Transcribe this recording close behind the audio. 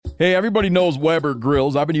Hey, everybody knows Weber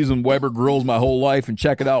grills. I've been using Weber grills my whole life, and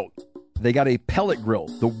check it out. They got a pellet grill,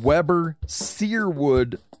 the Weber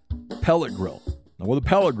Searwood pellet grill. Now, with a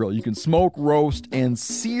pellet grill, you can smoke, roast, and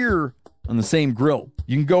sear on the same grill.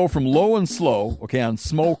 You can go from low and slow, on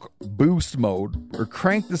smoke boost mode, or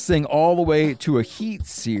crank this thing all the way to a heat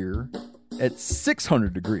sear at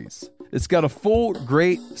 600 degrees. It's got a full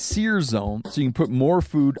great sear zone, so you can put more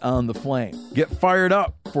food on the flame. Get fired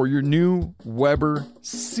up for your new Weber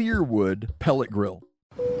Searwood pellet grill.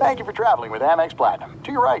 Thank you for traveling with Amex Platinum.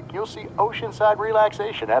 To your right, you'll see oceanside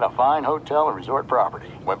relaxation at a fine hotel and resort property.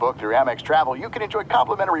 When booked through Amex Travel, you can enjoy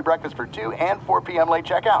complimentary breakfast for 2 and 4 p.m. late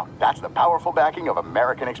checkout. That's the powerful backing of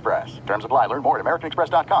American Express. Terms apply. Learn more at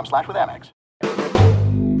americanexpress.com/withAmex.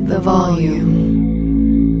 The Volume.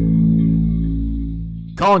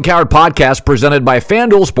 Colin Cowherd podcast presented by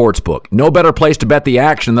FanDuel Sportsbook. No better place to bet the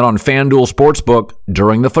action than on FanDuel Sportsbook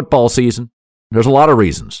during the football season. There's a lot of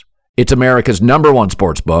reasons. It's America's #1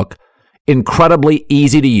 sportsbook, incredibly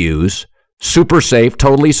easy to use, super safe,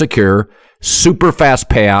 totally secure, super fast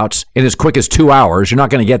payouts in as quick as 2 hours. You're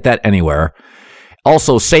not going to get that anywhere.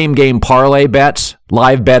 Also, same game parlay bets,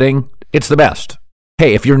 live betting. It's the best.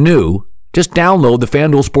 Hey, if you're new, just download the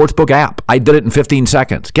FanDuel Sportsbook app. I did it in 15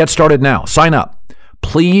 seconds. Get started now. Sign up.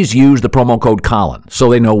 Please use the promo code Colin so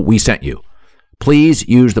they know we sent you. Please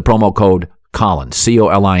use the promo code Colin,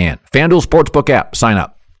 Colin. FanDuel Sportsbook app. Sign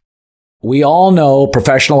up. We all know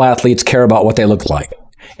professional athletes care about what they look like.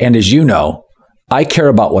 And as you know, I care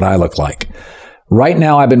about what I look like. Right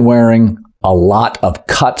now, I've been wearing a lot of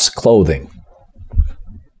Cuts clothing.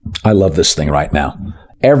 I love this thing right now.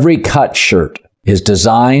 Every Cut shirt is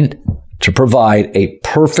designed to provide a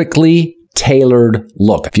perfectly tailored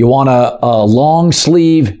look. If you want a long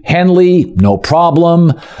sleeve Henley, no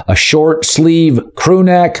problem. A short sleeve crew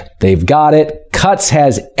neck, they've got it. Cuts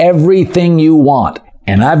has everything you want.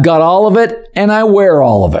 And I've got all of it, and I wear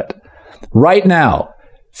all of it. Right now,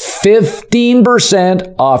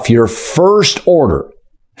 15% off your first order.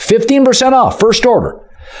 15% off first order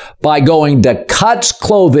by going to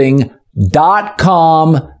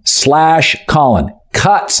cutsclothing.com/Colin.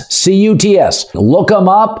 Cuts, C-U-T-S. Look them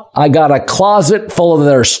up. I got a closet full of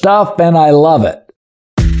their stuff, and I love it.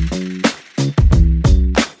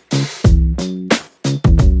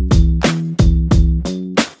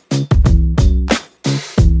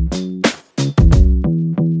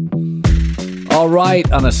 All right,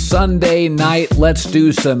 on a Sunday night, let's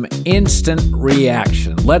do some instant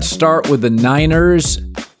reaction. Let's start with the Niners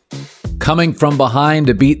coming from behind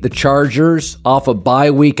to beat the Chargers off a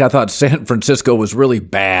bye week. I thought San Francisco was really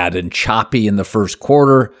bad and choppy in the first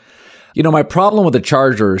quarter. You know, my problem with the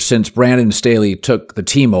Chargers since Brandon Staley took the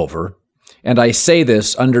team over, and I say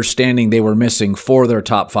this understanding they were missing 4 of their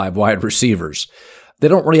top 5 wide receivers, they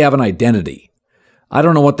don't really have an identity. I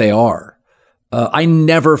don't know what they are. I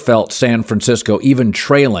never felt San Francisco, even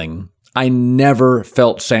trailing, I never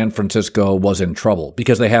felt San Francisco was in trouble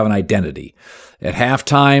because they have an identity. At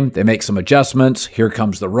halftime, they make some adjustments. Here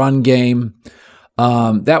comes the run game.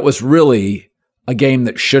 That was really a game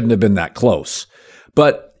that shouldn't have been that close.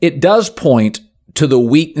 But it does point to the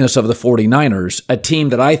weakness of the 49ers, a team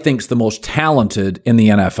that I think is the most talented in the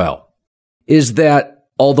NFL, is that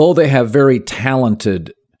although they have very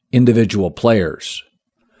talented individual players,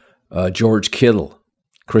 George Kittle,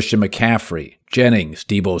 Christian McCaffrey, Jennings,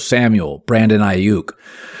 Deebo Samuel, Brandon Ayuk,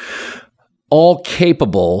 all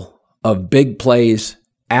capable of big plays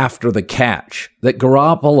after the catch, that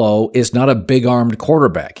Garoppolo is not a big-armed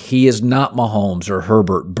quarterback. He is not Mahomes or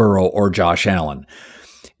Herbert, Burrow, or Josh Allen.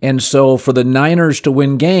 And so for the Niners to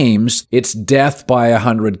win games, it's death by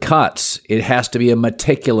 100 cuts. It has to be a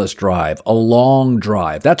meticulous drive, a long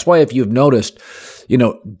drive. That's why if you've noticed, you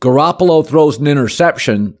know, Garoppolo throws an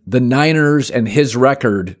interception, the Niners and his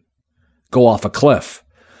record go off a cliff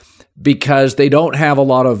because they don't have a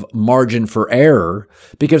lot of margin for error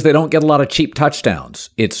because they don't get a lot of cheap touchdowns.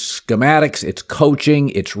 It's schematics, it's coaching,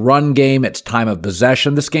 it's run game, it's time of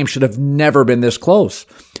possession. This game should have never been this close.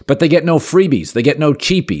 But they get no freebies. They get no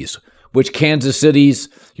cheapies, which Kansas City's,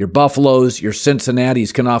 your Buffalo's, your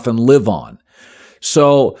Cincinnati's can often live on.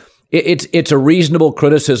 So it's a reasonable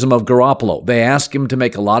criticism of Garoppolo. They ask him to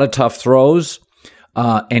make a lot of tough throws,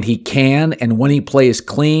 and he can. And when he plays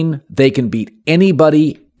clean, they can beat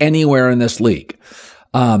anybody anywhere in this league.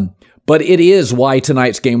 But it is why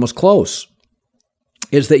tonight's game was close,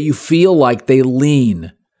 is that you feel like they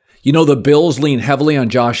lean. You know, the Bills lean heavily on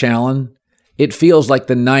Josh Allen. It feels like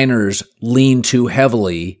the Niners lean too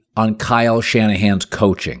heavily on Kyle Shanahan's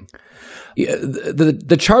coaching.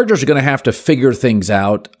 The Chargers are going to have to figure things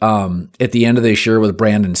out at the end of this year with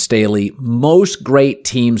Brandon Staley. Most great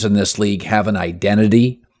teams in this league have an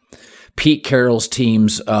identity. Pete Carroll's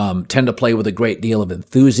teams tend to play with a great deal of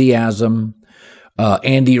enthusiasm.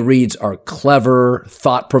 Andy Reid's are clever,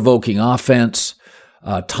 thought-provoking offense.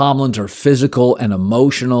 Tomlin's are physical and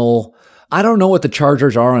emotional. I don't know what the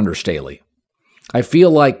Chargers are under Staley. I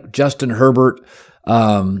feel like Justin Herbert,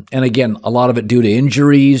 and again, a lot of it due to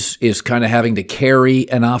injuries, is kind of having to carry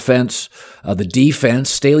an offense. The defense,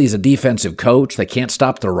 Staley's a defensive coach. They can't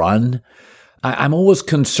stop the run. I'm always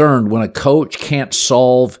concerned when a coach can't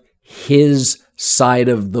solve his side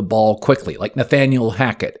of the ball quickly, like Nathaniel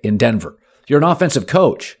Hackett in Denver. You're an offensive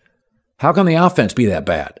coach. How can the offense be that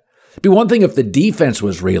bad? It'd be one thing if the defense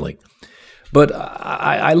was reeling. But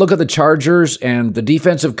I look at the Chargers and the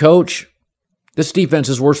defensive coach, this defense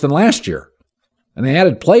is worse than last year. And they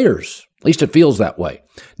added players. At least it feels that way.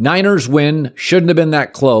 Niners win. Shouldn't have been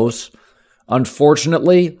that close.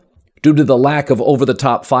 Unfortunately, due to the lack of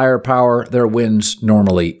over-the-top firepower, their wins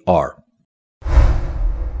normally are.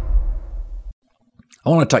 I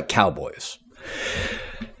want to talk Cowboys.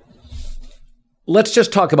 Let's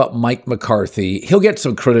just talk about Mike McCarthy. He'll get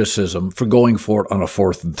some criticism for going for it on a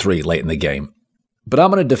 4th and 3 late in the game. But I'm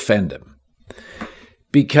going to defend him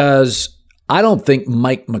because I don't think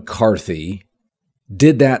Mike McCarthy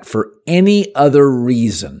did that for any other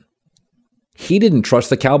reason. He didn't trust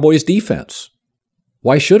the Cowboys' defense.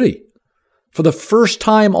 Why should he? For the first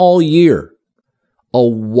time all year, a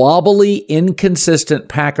wobbly, inconsistent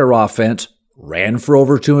Packer offense ran for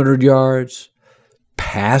over 200 yards,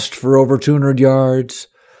 passed for over 200 yards,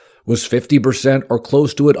 was 50% or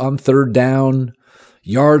close to it on 3rd down.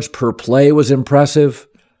 Yards per play was impressive.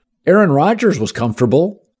 Aaron Rodgers was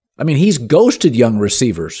comfortable. I mean, he's ghosted young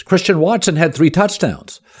receivers. Christian Watson had 3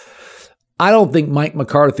 touchdowns. I don't think Mike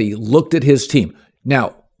McCarthy looked at his team.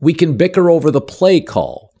 Now, we can bicker over the play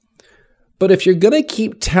call, but if you're going to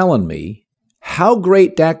keep telling me how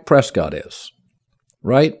great Dak Prescott is,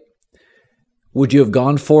 right? Would you have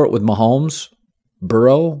gone for it with Mahomes,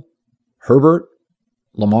 Burrow, Herbert,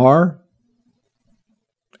 Lamar,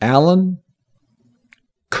 Allen,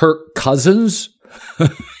 Kirk Cousins?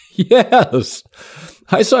 Yes.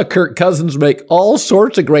 I saw Kirk Cousins make all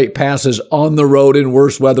sorts of great passes on the road in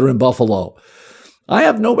worse weather in Buffalo.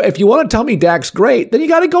 If you want to tell me Dak's great, then you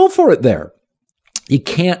got to go for it there. You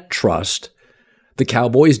can't trust the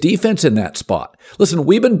Cowboys defense in that spot. Listen,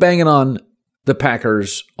 we've been banging on the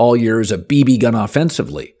Packers all year as a BB gun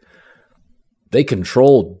offensively. They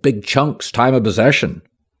controlled big chunks, time of possession.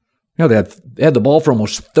 You know, they had the ball for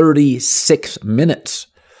almost 36 minutes.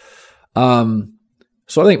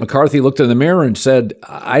 So I think McCarthy looked in the mirror and said,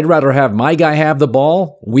 I'd rather have my guy have the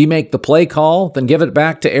ball, we make the play call, than give it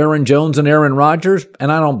back to Aaron Jones and Aaron Rodgers,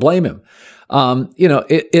 and I don't blame him.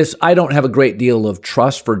 I don't have a great deal of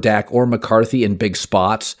trust for Dak or McCarthy in big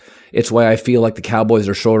spots. It's why I feel like the Cowboys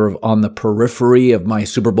are sort of on the periphery of my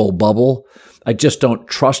Super Bowl bubble. I just don't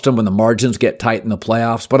trust them when the margins get tight in the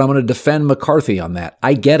playoffs, but I'm going to defend McCarthy on that.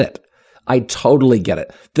 I get it. I totally get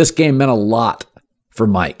it. This game meant a lot for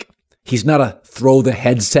Mike. He's not a throw the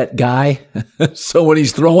headset guy. So when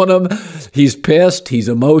he's throwing them, he's pissed. He's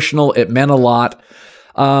emotional. It meant a lot.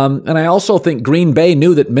 And I also think Green Bay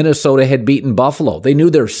knew that Minnesota had beaten Buffalo. They knew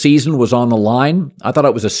their season was on the line. I thought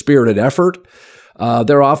it was a spirited effort.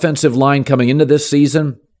 Their offensive line coming into this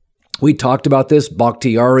season, we talked about this.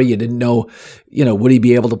 Bakhtiari, you didn't know, would he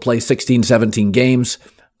be able to play 16, 17 games?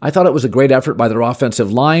 I thought it was a great effort by their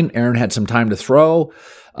offensive line. Aaron had some time to throw.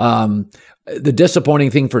 The disappointing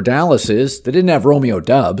thing for Dallas is they didn't have Romeo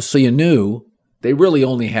Doubs, so you knew they really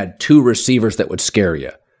only had 2 receivers that would scare you.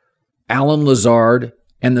 Allen Lazard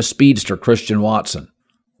and the speedster Christian Watson.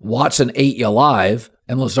 Watson ate you alive,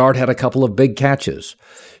 and Lazard had a couple of big catches.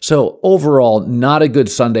 So overall, not a good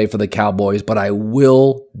Sunday for the Cowboys, but I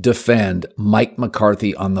will defend Mike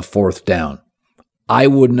McCarthy on the 4th down. I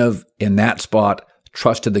wouldn't have, in that spot,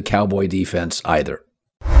 trusted the Cowboy defense either.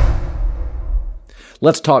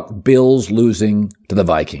 Let's talk Bills losing to the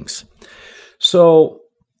Vikings. So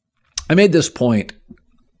I made this point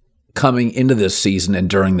coming into this season and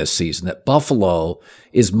during this season that Buffalo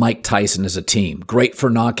is Mike Tyson as a team. Great for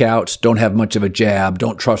knockouts, don't have much of a jab,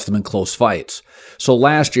 don't trust them in close fights. So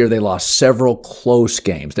last year they lost several close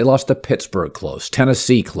games. They lost to Pittsburgh close,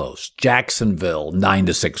 Tennessee close, Jacksonville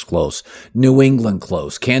 9-6 close, New England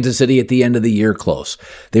close, Kansas City at the end of the year close.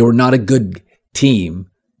 They were not a good team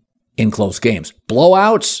in close games.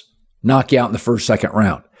 Blowouts, knock you out in the first, second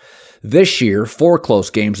round. This year, 4 close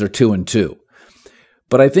games are 2-2.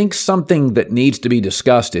 But I think something that needs to be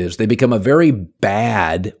discussed is they become a very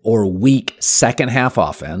bad or weak second half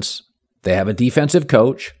offense. They have a defensive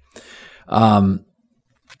coach.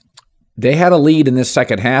 They had a lead in this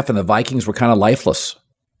second half, and the Vikings were kind of lifeless.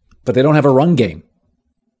 But they don't have a run game.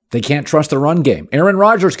 They can't trust the run game. Aaron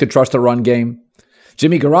Rodgers could trust the run game.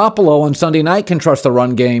 Jimmy Garoppolo on Sunday night can trust the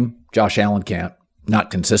run game. Josh Allen can't,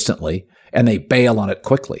 not consistently, and they bail on it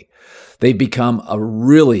quickly. They've become a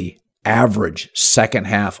really average second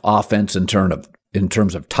half offense in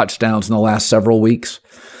terms of touchdowns in the last several weeks.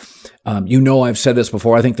 I've said this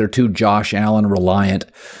before. I think they're too Josh Allen reliant.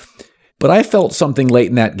 But I felt something late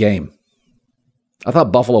in that game. I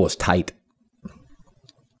thought Buffalo was tight.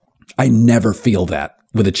 I never feel that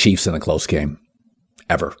with the Chiefs in a close game.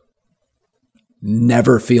 Ever.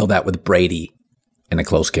 Never feel that with Brady in a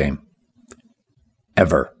close game.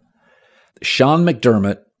 Ever. Sean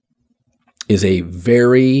McDermott is a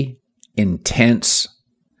very intense,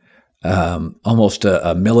 almost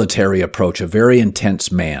a military approach, a very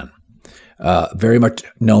intense man, very much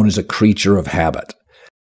known as a creature of habit.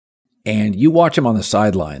 And you watch him on the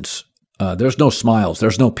sidelines. There's no smiles.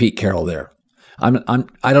 There's no Pete Carroll there.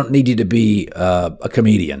 I don't need you to be a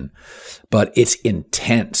comedian, but it's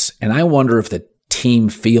intense. And I wonder if the team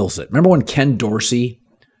feels it. Remember when Ken Dorsey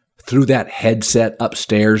threw that headset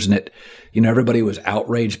upstairs and everybody was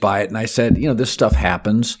outraged by it. And I said, this stuff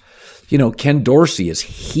happens. Ken Dorsey, is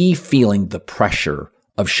he feeling the pressure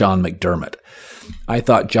of Sean McDermott? I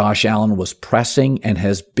thought Josh Allen was pressing and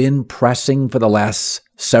has been pressing for the last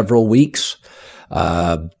several weeks.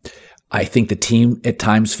 I think the team at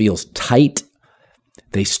times feels tight.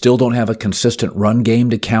 They still don't have a consistent run game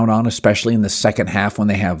to count on, especially in the second half when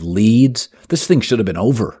they have leads. This thing should have been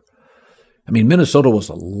over. I mean, Minnesota was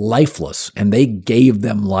lifeless, and they gave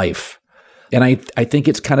them life. And I think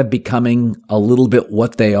it's kind of becoming a little bit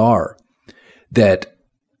what they are, that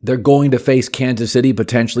they're going to face Kansas City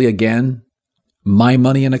potentially again. My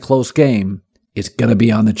money in a close game is going to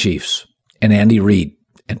be on the Chiefs and Andy Reid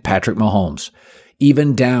and Patrick Mahomes.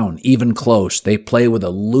 Even down, even close, they play with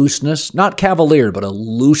a looseness, not cavalier, but a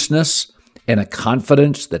looseness and a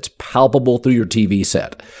confidence that's palpable through your TV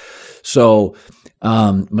set. So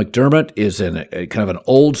McDermott is in a kind of an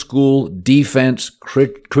old school defense,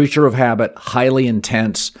 creature of habit, highly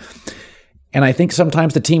intense. And I think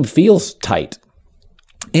sometimes the team feels tight.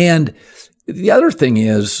 And the other thing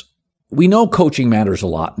is, we know coaching matters a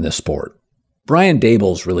lot in this sport. Brian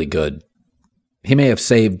Daboll's really good. He may have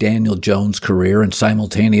saved Daniel Jones' career and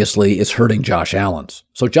simultaneously is hurting Josh Allen's.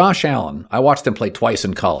 So Josh Allen, I watched him play twice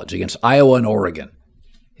in college against Iowa and Oregon.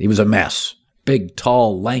 He was a mess. Big,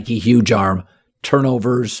 tall, lanky, huge arm,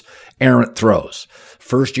 turnovers, errant throws.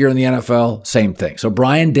 First year in the NFL, same thing. So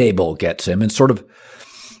Brian Daboll gets him and sort of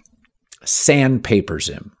sandpapers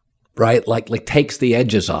him, right? Like takes the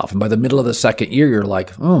edges off. And by the middle of the second year, you're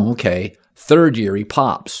like, oh, okay. Third year, he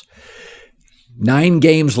pops. 9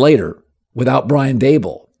 games later, without Brian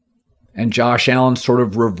Daboll, and Josh Allen sort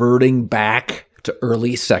of reverting back to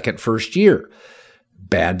early first year.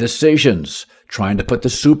 Bad decisions, trying to put the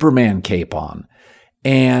Superman cape on.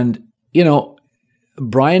 And,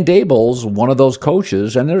 Brian Daboll's one of those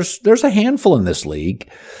coaches, and there's a handful in this league,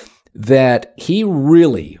 that he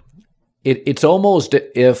really, it's almost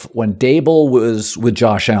if when Daboll was with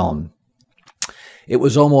Josh Allen, it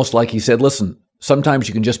was almost like he said, listen, sometimes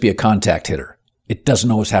you can just be a contact hitter. It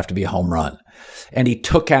doesn't always have to be a home run. And he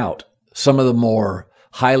took out some of the more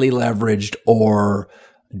highly leveraged or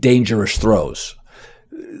dangerous throws.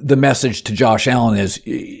 The message to Josh Allen is,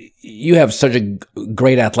 you have such a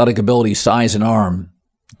great athletic ability, size, and arm.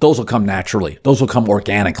 Those will come naturally. Those will come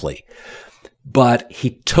organically. But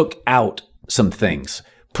he took out some things,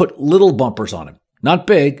 put little bumpers on him. Not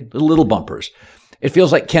big, little bumpers. It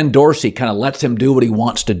feels like Ken Dorsey kind of lets him do what he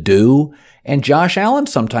wants to do. And Josh Allen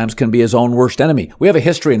sometimes can be his own worst enemy. We have a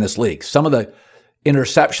history in this league. Some of the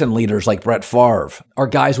interception leaders like Brett Favre are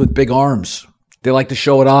guys with big arms. They like to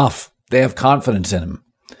show it off. They have confidence in him,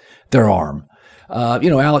 their arm.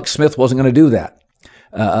 Alex Smith wasn't going to do that.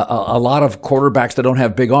 A lot of quarterbacks that don't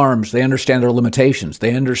have big arms, they understand their limitations.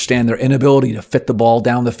 They understand their inability to fit the ball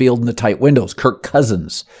down the field in the tight windows. Kirk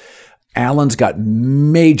Cousins. Allen's got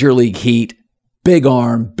major league heat, big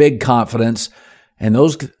arm, big confidence. And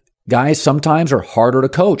those guys sometimes are harder to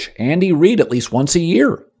coach. Andy Reid at least once a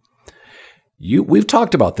year. We've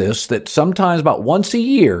talked about this, that sometimes about once a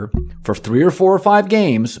year for 3 or 4 or 5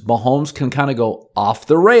 games, Mahomes can kind of go off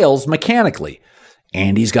the rails mechanically.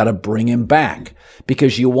 Andy's got to bring him back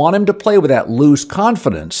because you want him to play with that loose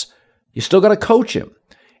confidence. You still got to coach him.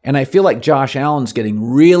 And I feel like Josh Allen's getting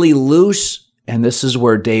really loose, and this is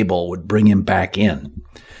where Daboll would bring him back in.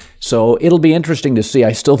 So it'll be interesting to see.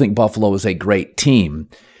 I still think Buffalo is a great team.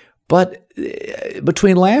 But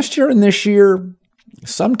between last year and this year,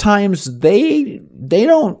 sometimes they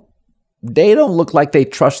don't look like they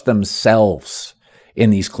trust themselves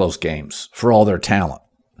in these close games for all their talent.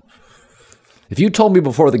 If you told me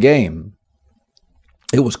before the game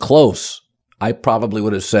it was close, I probably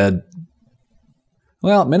would have said,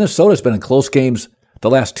 well, Minnesota's been in close games the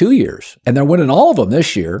last 2 years, and they're winning all of them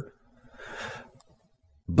this year.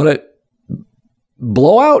 But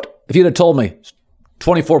blowout, if you'd have told me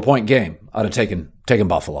 24-point game, I'd have taken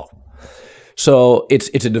Buffalo. So it's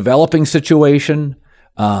a developing situation.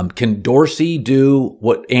 Can Dorsey do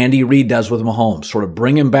what Andy Reid does with Mahomes? Sort of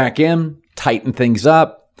bring him back in, tighten things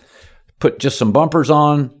up, put just some bumpers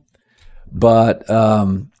on. But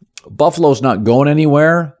Buffalo's not going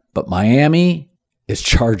anywhere, but Miami is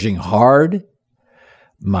charging hard.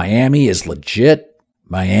 Miami is legit.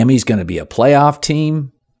 Miami's going to be a playoff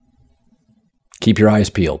team. Keep your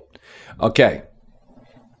eyes peeled. Okay.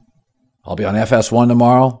 I'll be on FS1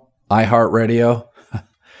 tomorrow, iHeartRadio.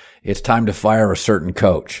 It's time to fire a certain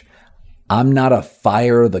coach. I'm not a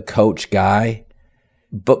fire the coach guy,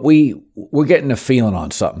 but we're getting a feeling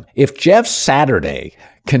on something. If Jeff Saturday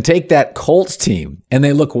can take that Colts team and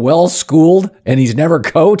they look well-schooled and he's never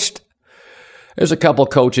coached, there's a couple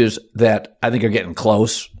coaches that I think are getting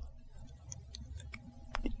close.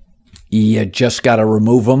 You just got to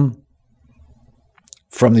remove them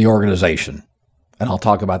from the organization. And I'll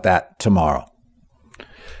talk about that tomorrow.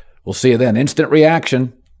 We'll see you then. Instant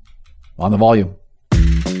reaction on the volume.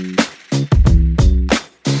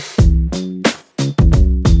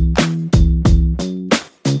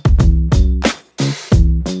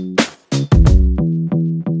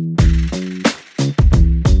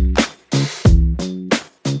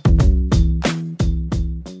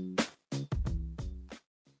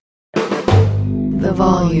 The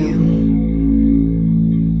volume.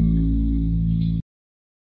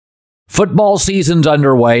 Football season's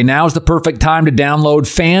underway. Now's the perfect time to download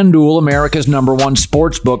FanDuel, America's #1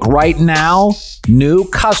 sportsbook. Right now, new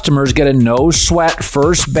customers get a no-sweat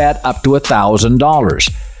first bet up to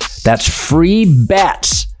 $1,000. That's free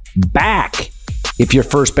bets back if your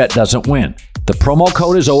first bet doesn't win. The promo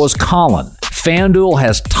code is always Colin. FanDuel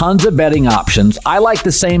has tons of betting options. I like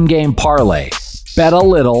the same game parlay. Bet a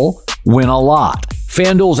little, win a lot.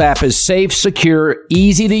 FanDuel's app is safe, secure,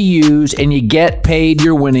 easy to use, and you get paid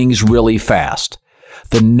your winnings really fast.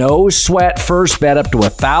 The no-sweat first bet up to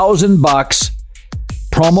 $1,000.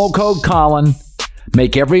 Promo code Colin.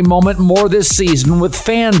 Make every moment more this season with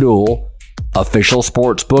FanDuel, official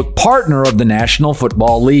sportsbook partner of the National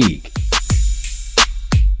Football League.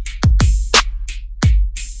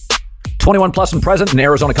 21 plus and present in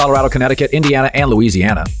Arizona, Colorado, Connecticut, Indiana, and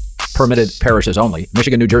Louisiana. Permitted parishes only.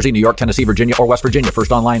 Michigan, New Jersey, New York, Tennessee, Virginia, or West Virginia.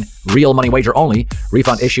 First online, real money wager only.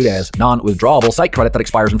 Refund issued as non-withdrawable site credit that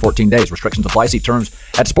expires in 14 days. Restrictions apply. See terms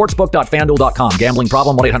at sportsbook.fanduel.com. Gambling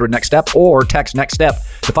problem? 1-800-NEXT-STEP or text NEXT STEP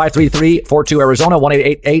to 533-42 Arizona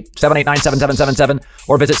 1-888-789-7777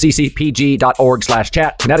 or visit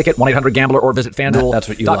ccpg.org/chat. Connecticut 1-800-GAMBLER or visit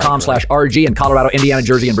fanduel.com/RG in Colorado, Indiana,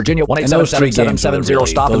 Jersey, and Virginia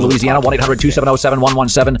 1-877-770-STOP in Louisiana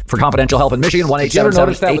 1-800-270-7117 for confidential help in Michigan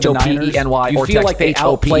 1-877-HOPENY or text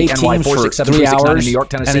HOPENY 46769 in New York,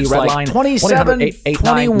 Tennessee. Red line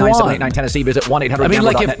 1-800-889-9789 Tennessee. Visit 1-800-GAMBLER.net. I mean,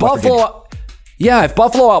 like if Buffalo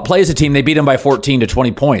outplays a team, they beat them by 14 to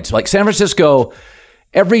 20 points. Like San Francisco,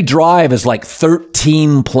 every drive is like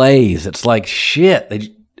 13 plays. It's like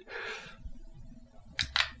shit.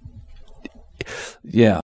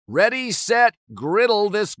 Yeah. Ready, set,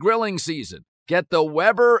 griddle this grilling season. Get the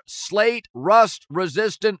Weber Slate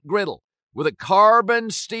rust-resistant griddle with a carbon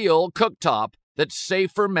steel cooktop that's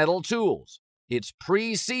safe for metal tools. It's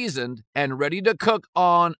pre-seasoned and ready to cook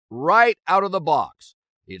on right out of the box.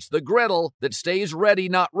 It's the griddle that stays ready,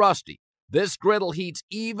 not rusty. This griddle heats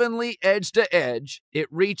evenly edge to edge. It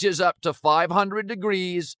reaches up to 500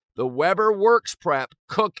 degrees. The Weber Works Prep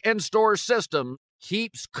cook and store system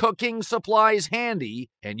keeps cooking supplies handy,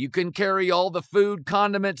 and you can carry all the food,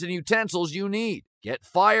 condiments, and utensils you need. Get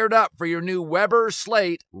fired up for your new Weber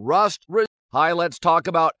Slate Rust. Hi, let's talk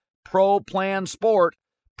about Pro Plan Sport.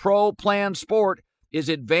 Pro Plan Sport is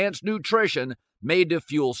advanced nutrition made to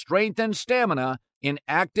fuel strength and stamina in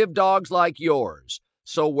active dogs like yours.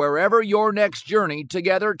 So wherever your next journey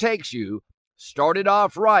together takes you, start it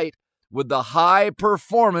off right with the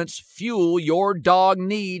high-performance fuel your dog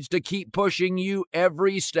needs to keep pushing you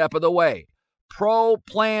every step of the way. Pro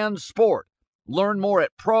Plan Sport. Learn more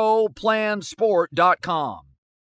at ProPlansport.com.